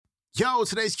Yo,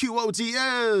 today's QOT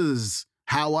is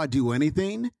how I do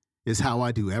anything is how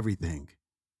I do everything.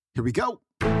 Here we go.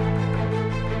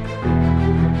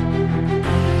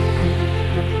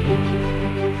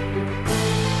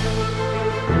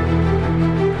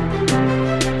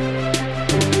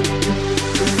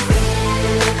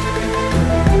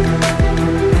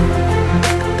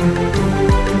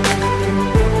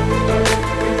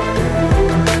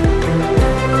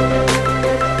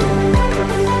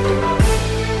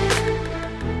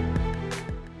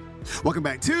 Welcome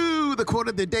back to the Quote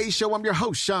of the Day Show. I'm your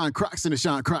host, Sean Croxton of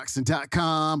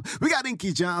SeanCroxton.com. We got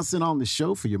Inky Johnson on the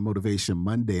show for your Motivation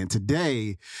Monday. And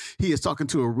today, he is talking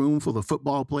to a room full of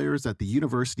football players at the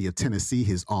University of Tennessee,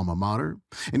 his alma mater.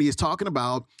 And he is talking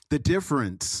about the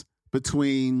difference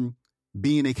between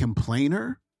being a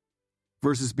complainer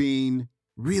versus being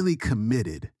really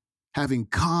committed, having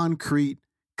concrete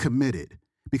committed.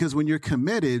 Because when you're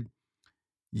committed,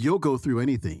 you'll go through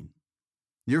anything.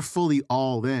 You're fully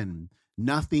all in.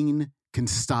 Nothing can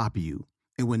stop you.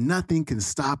 And when nothing can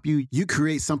stop you, you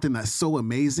create something that's so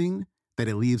amazing that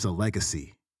it leaves a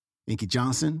legacy. Inky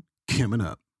Johnson, coming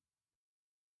up.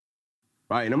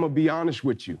 Right, and I'm going to be honest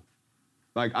with you.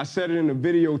 Like I said it in a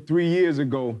video 3 years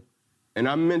ago, and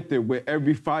I meant it with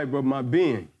every fiber of my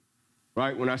being.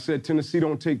 Right, when I said Tennessee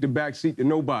don't take the back seat to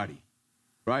nobody.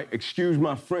 Right, excuse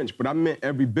my French, but I meant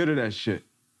every bit of that shit.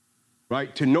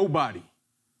 Right, to nobody.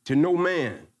 To no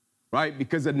man, right?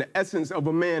 Because of the essence of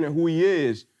a man and who he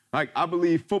is, like I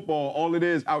believe football, all it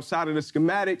is outside of the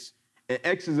schematics and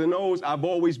X's and O's, I've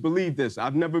always believed this.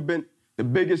 I've never been the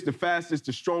biggest, the fastest,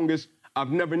 the strongest.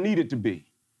 I've never needed to be,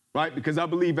 right? Because I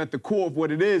believe at the core of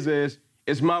what it is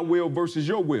it's my will versus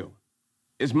your will.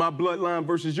 It's my bloodline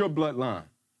versus your bloodline.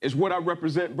 It's what I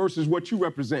represent versus what you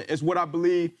represent. It's what I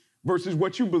believe versus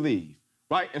what you believe,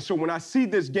 right? And so when I see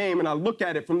this game and I look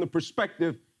at it from the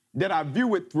perspective that I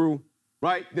view it through,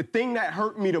 right? The thing that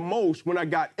hurt me the most when I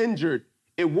got injured,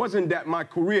 it wasn't that my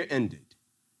career ended.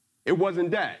 It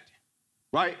wasn't that,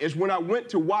 right? It's when I went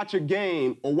to watch a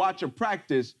game or watch a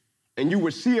practice and you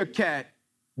would see a cat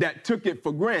that took it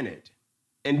for granted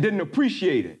and didn't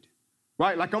appreciate it,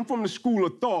 right? Like I'm from the school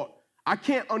of thought. I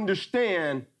can't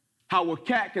understand how a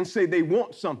cat can say they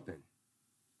want something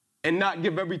and not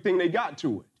give everything they got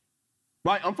to it,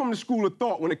 right? I'm from the school of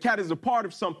thought. When a cat is a part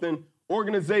of something,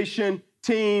 organization,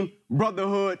 team,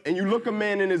 brotherhood, and you look a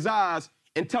man in his eyes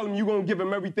and tell him you're going to give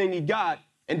him everything he got,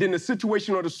 and then the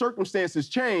situation or the circumstances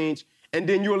change, and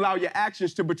then you allow your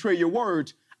actions to betray your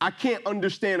words, I can't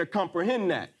understand or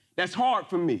comprehend that. That's hard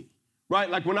for me, right?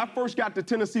 Like when I first got to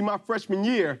Tennessee my freshman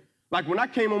year, like when I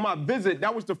came on my visit,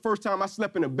 that was the first time I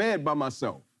slept in a bed by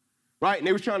myself, right? And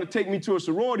they was trying to take me to a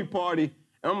sorority party,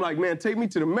 and I'm like, man, take me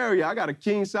to the Marriott. I got a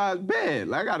king-size bed.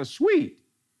 Like I got a suite.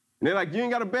 And they're like, you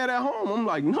ain't got a bed at home? I'm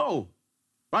like, no.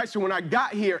 Right? So when I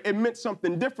got here, it meant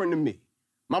something different to me.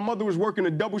 My mother was working a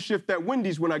double shift at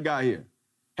Wendy's when I got here.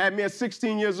 Had me at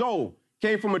 16 years old.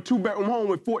 Came from a 2-bedroom home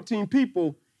with 14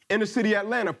 people in the city of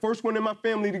Atlanta. First one in my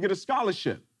family to get a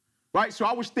scholarship. Right? So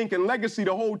I was thinking legacy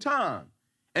the whole time.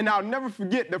 And I'll never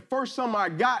forget the first summer I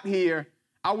got here,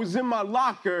 I was in my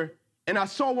locker and I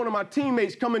saw one of my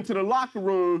teammates come into the locker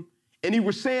room and he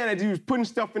was saying as he was putting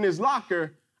stuff in his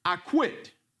locker, I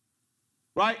quit.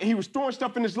 Right? And he was throwing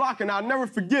stuff in his locker, and I'll never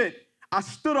forget, I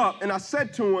stood up and I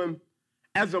said to him,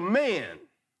 as a man,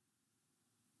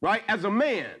 right? As a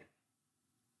man,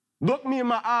 look me in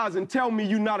my eyes and tell me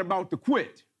you're not about to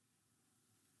quit.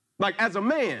 Like, as a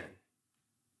man,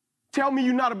 tell me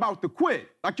you're not about to quit.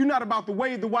 Like, you're not about to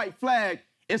wave the white flag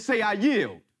and say, I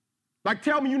yield. Like,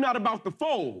 tell me you're not about to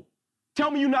fold. Tell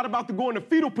me you're not about to go in a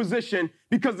fetal position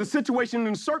because the situation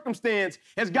and the circumstance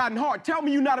has gotten hard. Tell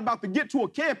me you're not about to get to a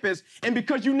campus and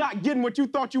because you're not getting what you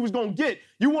thought you was going to get,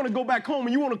 you want to go back home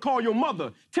and you want to call your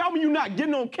mother. Tell me you're not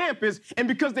getting on campus and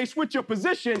because they switch your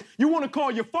position, you want to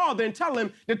call your father and tell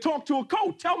him to talk to a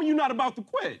coach. Tell me you're not about to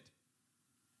quit.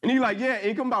 And he's like, yeah,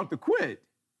 Ink, I'm about to quit.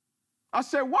 I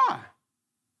said, why?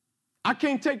 I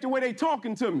can't take the way they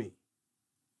talking to me.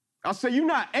 I said, you're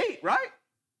not 8, right?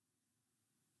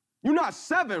 You're not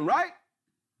 7, right?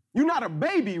 You're not a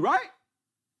baby, right?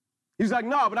 He's like,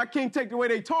 no, but I can't take the way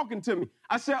they talking to me.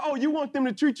 I said, oh, you want them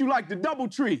to treat you like the double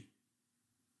tree.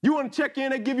 You want to check in,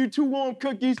 they give you 2 warm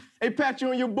cookies, they pat you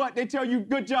on your butt, they tell you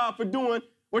good job for doing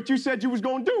what you said you was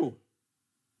going to do.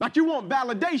 Like you want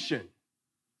validation.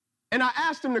 And I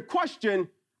asked him the question,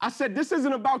 I said, this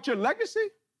isn't about your legacy?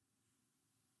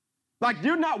 Like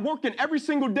you're not working every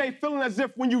single day feeling as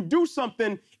if when you do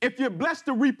something, if you're blessed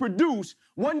to reproduce,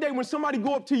 one day when somebody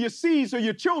go up to your seeds or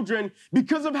your children,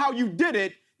 because of how you did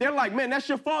it, they're like, man, that's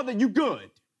your father, you good.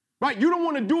 right? You don't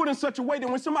want to do it in such a way that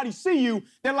when somebody see you,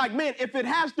 they're like, man, if it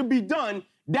has to be done,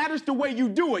 that is the way you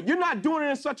do it. You're not doing it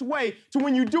in such a way to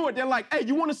when you do it, they're like, hey,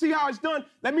 you want to see how it's done?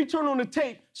 Let me turn on the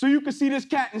tape so you can see this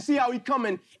cat and see how he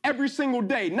coming every single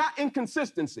day, not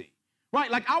inconsistency, right?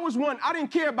 Like I was one, I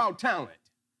didn't care about talent,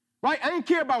 right? I didn't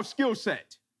care about skill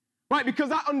set. Right,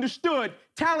 because I understood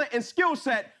talent and skill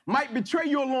set might betray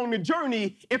you along the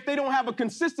journey if they don't have a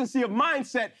consistency of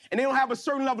mindset and they don't have a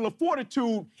certain level of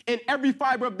fortitude in every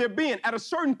fiber of their being. At a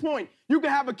certain point, you can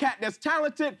have a cat that's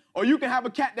talented or you can have a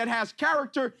cat that has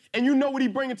character and you know what he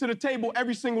brings to the table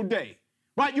every single day.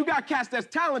 Right, you got cats that's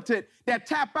talented that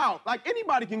tap out. Like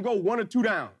anybody can go 1 or 2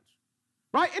 downs.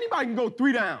 Right, anybody can go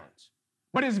 3 downs.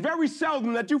 But it's very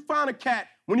seldom that you find a cat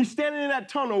when he's standing in that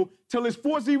tunnel till there's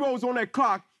 4 zeros on that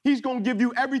clock. He's going to give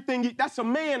you everything. That's a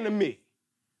man to me,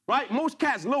 right? Most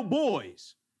cats, little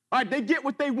boys, right? They get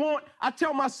what they want. I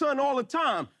tell my son all the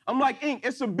time, I'm like, Ink,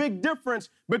 it's a big difference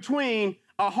between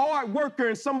a hard worker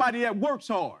and somebody that works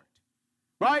hard,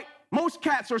 right? Most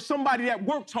cats are somebody that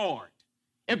works hard.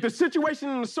 If the situation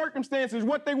and the circumstance is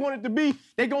what they want it to be,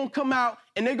 they're going to come out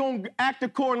and they're going to act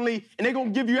accordingly and they're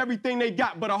going to give you everything they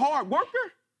got. But a hard worker,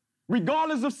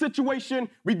 regardless of situation,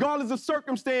 regardless of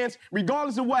circumstance,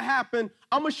 regardless of what happened,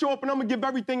 I'm going to show up and I'm going to give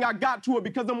everything I got to it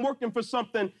because I'm working for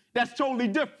something that's totally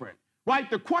different, right?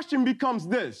 The question becomes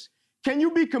this: can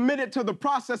you be committed to the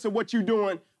process of what you're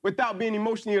doing without being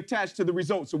emotionally attached to the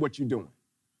results of what you're doing?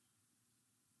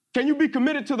 Can you be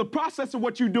committed to the process of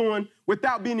what you're doing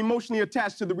without being emotionally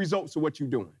attached to the results of what you're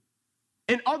doing?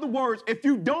 In other words, if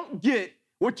you don't get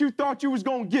what you thought you was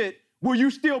going to get, will you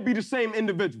still be the same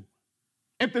individual?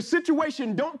 If the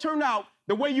situation don't turn out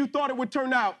the way you thought it would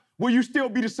turn out, will you still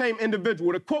be the same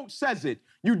individual? The quote says it: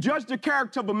 you judge the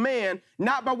character of a man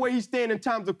not by where he stands in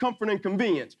times of comfort and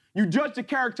convenience. You judge the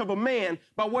character of a man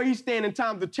by where he stands in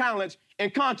times of challenge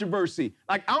and controversy.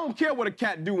 Like, I don't care what a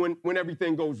cat do when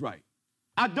everything goes right.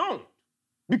 I don't.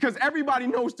 Because everybody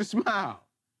knows to smile.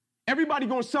 Everybody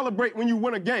gonna celebrate when you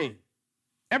win a game.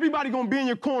 Everybody gonna be in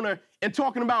your corner and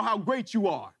talking about how great you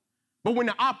are. But when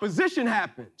the opposition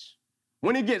happens,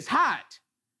 when it gets hot,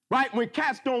 right? When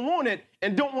cats don't want it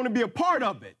and don't want to be a part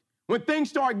of it. When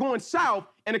things start going south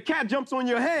and a cat jumps on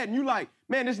your head and you're like,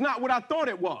 man, it's not what I thought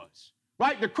it was,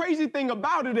 right? The crazy thing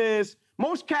about it is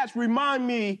most cats remind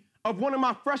me of one of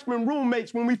my freshman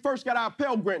roommates when we first got our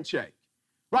Pell Grant check,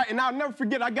 right? And I'll never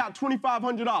forget, I got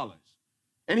 $2,500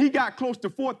 and he got close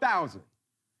to $4,000.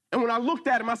 And when I looked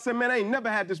at him, I said, man, I ain't never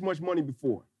had this much money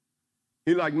before.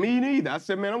 He like, me neither. I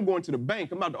said, man, I'm going to the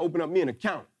bank. I'm about to open up me an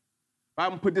account.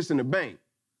 I'm gonna put this in the bank.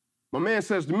 My man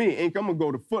says to me, Ink, I'm gonna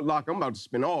go to Foot Locker. I'm about to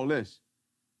spend all this.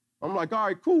 I'm like, all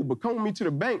right, cool, but come with me to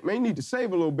the bank, man. You need to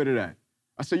save a little bit of that.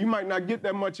 I said, you might not get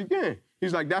that much again.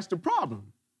 He's like, that's the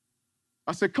problem.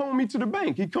 I said, come with me to the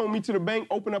bank. He come with me to the bank,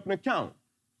 open up an account.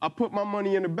 I put my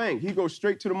money in the bank. He goes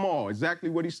straight to the mall, exactly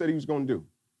what he said he was gonna do.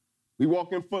 We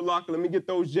walk in Foot Locker, let me get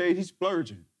those J's. He's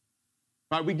splurging.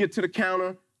 Right, we get to the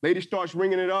counter. Lady starts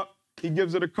ringing it up. He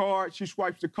gives her the card. She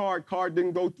swipes the card. Card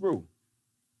didn't go through.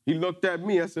 He looked at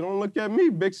me. I said, don't look at me,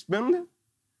 big spender.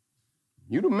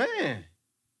 You the man.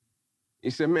 He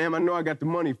said, ma'am, I know I got the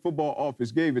money. Football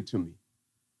office gave it to me.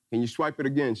 Can you swipe it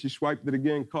again? She swiped it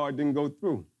again. Card didn't go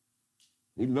through.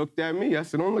 He looked at me. I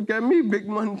said, don't look at me, big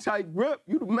money, tight grip.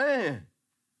 You the man.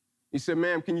 He said,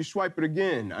 ma'am, can you swipe it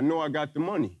again? I know I got the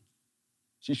money.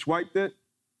 She swiped it.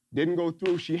 Didn't go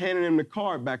through. She handed him the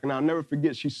card back, and I'll never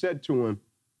forget, she said to him,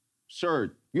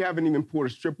 sir, you haven't even pulled a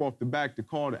strip off the back to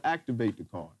call to activate the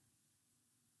card.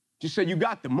 She said, you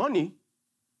got the money.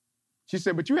 She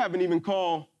said, but you haven't even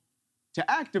called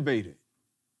to activate it.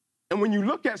 And when you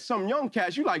look at some young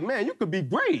cats, you're like, man, you could be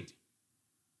great,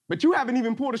 but you haven't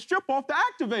even pulled a strip off to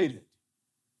activate it.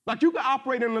 Like, you can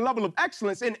operate in a level of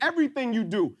excellence in everything you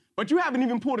do, but you haven't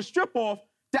even pulled a strip off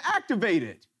to activate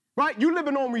it. Right? You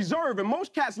living on reserve, and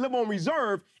most cats live on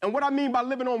reserve. And what I mean by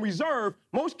living on reserve,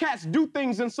 most cats do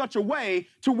things in such a way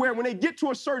to where when they get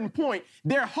to a certain point,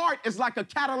 their heart is like a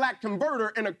Cadillac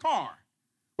converter in a car.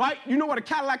 Right? You know what a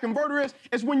Cadillac converter is?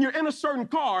 It's when you're in a certain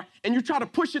car and you try to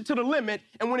push it to the limit,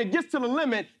 and when it gets to the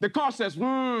limit, the car says,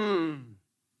 And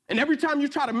every time you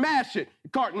try to mash it, the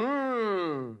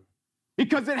car,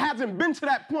 because it hasn't been to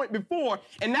that point before,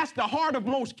 and that's the heart of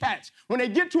most cats. When they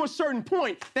get to a certain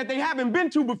point that they haven't been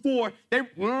to before, they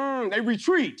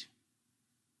retreat.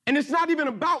 And it's not even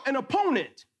about an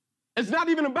opponent. It's not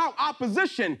even about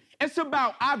opposition. It's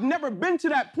about, I've never been to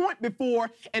that point before,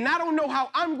 and I don't know how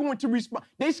I'm going to respond.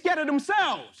 They scared of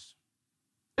themselves.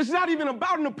 It's not even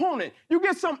about an opponent. You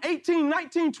get some 18,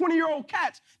 19, 20-year-old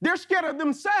cats, they're scared of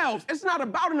themselves. It's not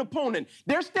about an opponent.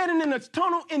 They're standing in a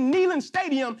tunnel in Neyland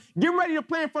Stadium, getting ready to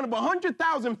play in front of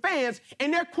 100,000 fans,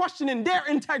 and they're questioning their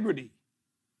integrity.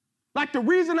 Like the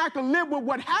reason I can live with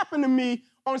what happened to me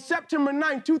on September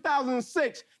 9,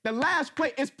 2006, the last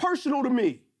play, is personal to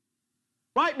me,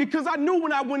 right? Because I knew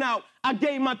when I went out, I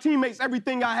gave my teammates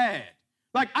everything I had.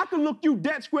 Like, I can look you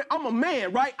dead square. I'm a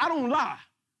man, right? I don't lie.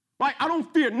 Right? I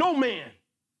don't fear no man,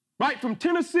 right? From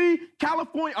Tennessee,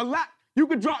 California, a lot. You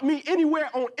could drop me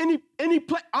anywhere on any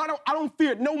place. I don't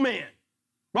fear no man,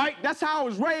 right? That's how I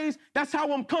was raised. That's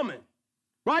how I'm coming,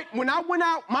 right? When I went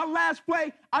out, my last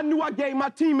play, I knew I gave my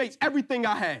teammates everything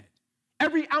I had,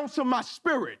 every ounce of my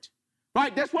spirit,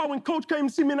 right? That's why when Coach came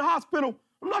to see me in the hospital,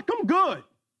 I'm like, I'm good.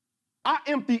 I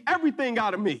empty everything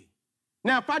out of me.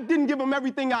 Now, if I didn't give him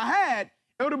everything I had,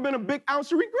 it would have been a big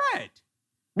ounce of regret.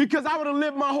 Because I would have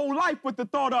lived my whole life with the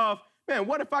thought of, man,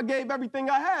 what if I gave everything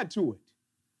I had to it?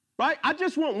 Right? I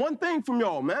just want one thing from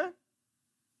y'all, man.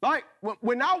 Like,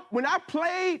 when I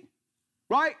played,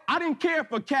 right, I didn't care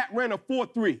if a cat ran a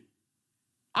 4.3.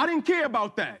 I didn't care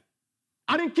about that.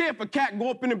 I didn't care if a cat go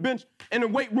up in the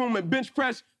weight room and bench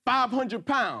press 500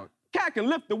 pounds. Cat can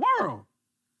lift the world.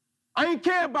 I didn't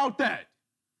care about that.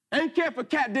 I didn't care if a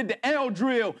cat did the L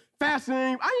drill faster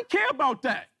than him. I didn't care about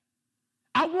that.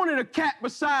 I wanted a cat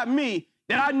beside me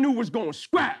that I knew was going to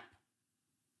scrap.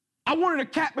 I wanted a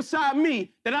cat beside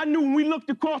me that I knew when we looked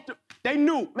across they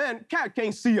knew, man, cat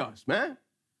can't see us, man.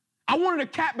 I wanted a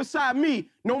cat beside me,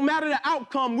 no matter the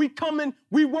outcome, we coming,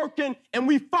 we working, and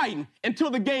we fighting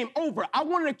until the game over. I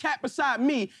wanted a cat beside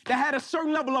me that had a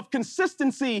certain level of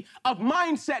consistency of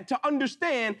mindset to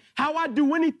understand how I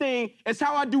do anything is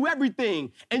how I do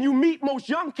everything. And you meet most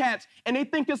young cats, and they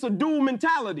think it's a dual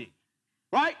mentality.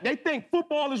 Right? They think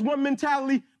football is one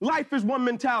mentality, life is one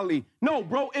mentality. No,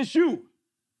 bro, it's you.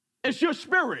 It's your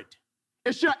spirit.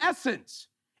 It's your essence.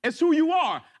 It's who you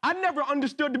are. I never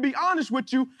understood, to be honest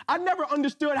with you, I never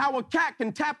understood how a cat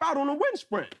can tap out on a wind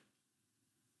sprint.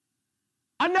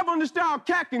 I never understood how a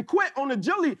cat can quit on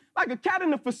agility, like a cat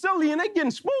in the facility and they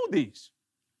getting smoothies.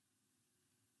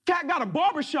 Cat got a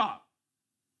barbershop.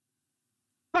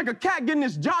 Like a cat getting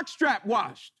his jock strap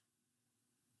washed.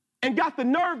 And got the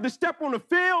nerve to step on the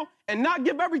field and not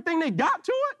give everything they got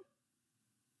to it?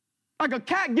 Like a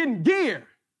cat getting gear.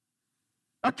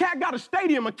 A cat got a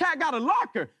stadium, a cat got a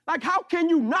locker. Like, how can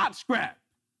you not scrap?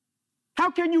 How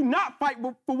can you not fight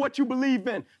for what you believe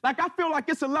in? Like, I feel like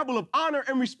it's a level of honor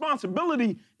and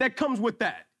responsibility that comes with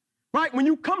that, right? When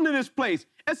you come to this place,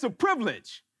 it's a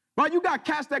privilege, right? You got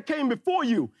cats that came before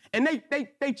you, and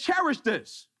they cherish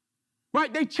this,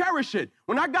 right? They cherish it.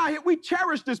 When I got here, we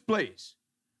cherish this place.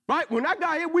 Right? When I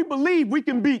got here, we believe we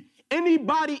can beat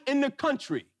anybody in the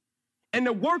country. And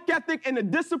the work ethic and the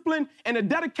discipline and the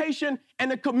dedication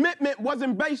and the commitment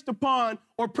wasn't based upon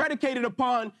or predicated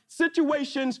upon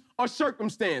situations or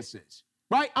circumstances.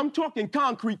 Right? I'm talking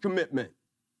concrete commitment.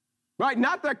 Right?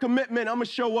 Not that commitment, I'm going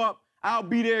to show up, I'll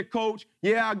be there, coach.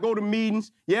 Yeah, I'll go to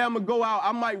meetings. Yeah, I'm going to go out,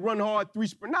 I might run hard 3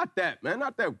 sprints. Not that, man.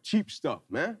 Not that cheap stuff,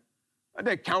 man. Not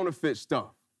that counterfeit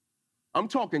stuff. I'm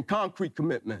talking concrete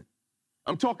commitment.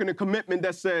 I'm talking a commitment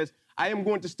that says, I am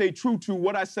going to stay true to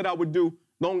what I said I would do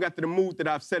long after the mood that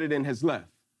I've set it in has left,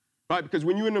 right? Because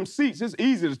when you're in them seats, it's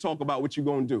easy to talk about what you're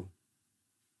going to do,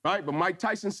 right? But Mike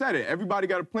Tyson said it. Everybody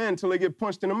got a plan until they get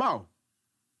punched in the mouth.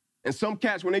 And some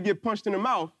cats, when they get punched in the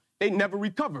mouth, they never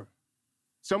recover.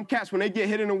 Some cats, when they get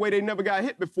hit in a way they never got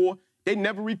hit before, they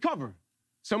never recover.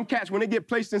 Some cats, when they get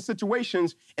placed in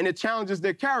situations and it challenges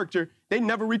their character, they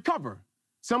never recover.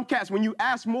 Some cats, when you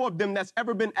ask more of them that's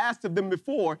ever been asked of them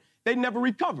before, they never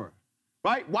recover,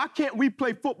 right? Why can't we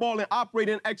play football and operate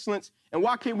in excellence, and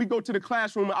why can't we go to the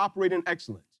classroom and operate in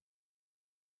excellence?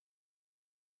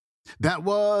 That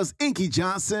was Inky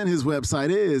Johnson. His website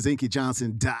is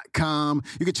inkyjohnson.com.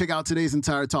 You can check out today's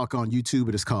entire talk on YouTube.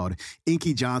 It is called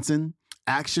Inky Johnson,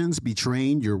 Actions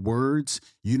Betraying Your Words,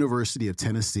 University of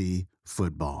Tennessee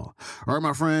Football. All right,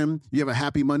 my friend, you have a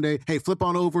happy Monday. Hey, flip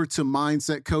on over to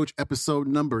Mindset Coach. Episode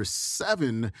number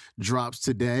 7 drops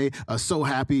today. So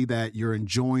happy that you're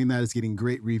enjoying that. It's getting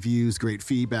great reviews, great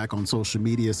feedback on social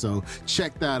media. So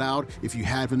check that out if you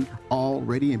haven't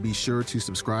already, and be sure to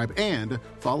subscribe and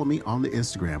follow me on the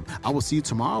Instagram. I will see you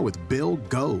tomorrow with Bill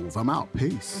Gove. I'm out.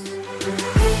 Peace.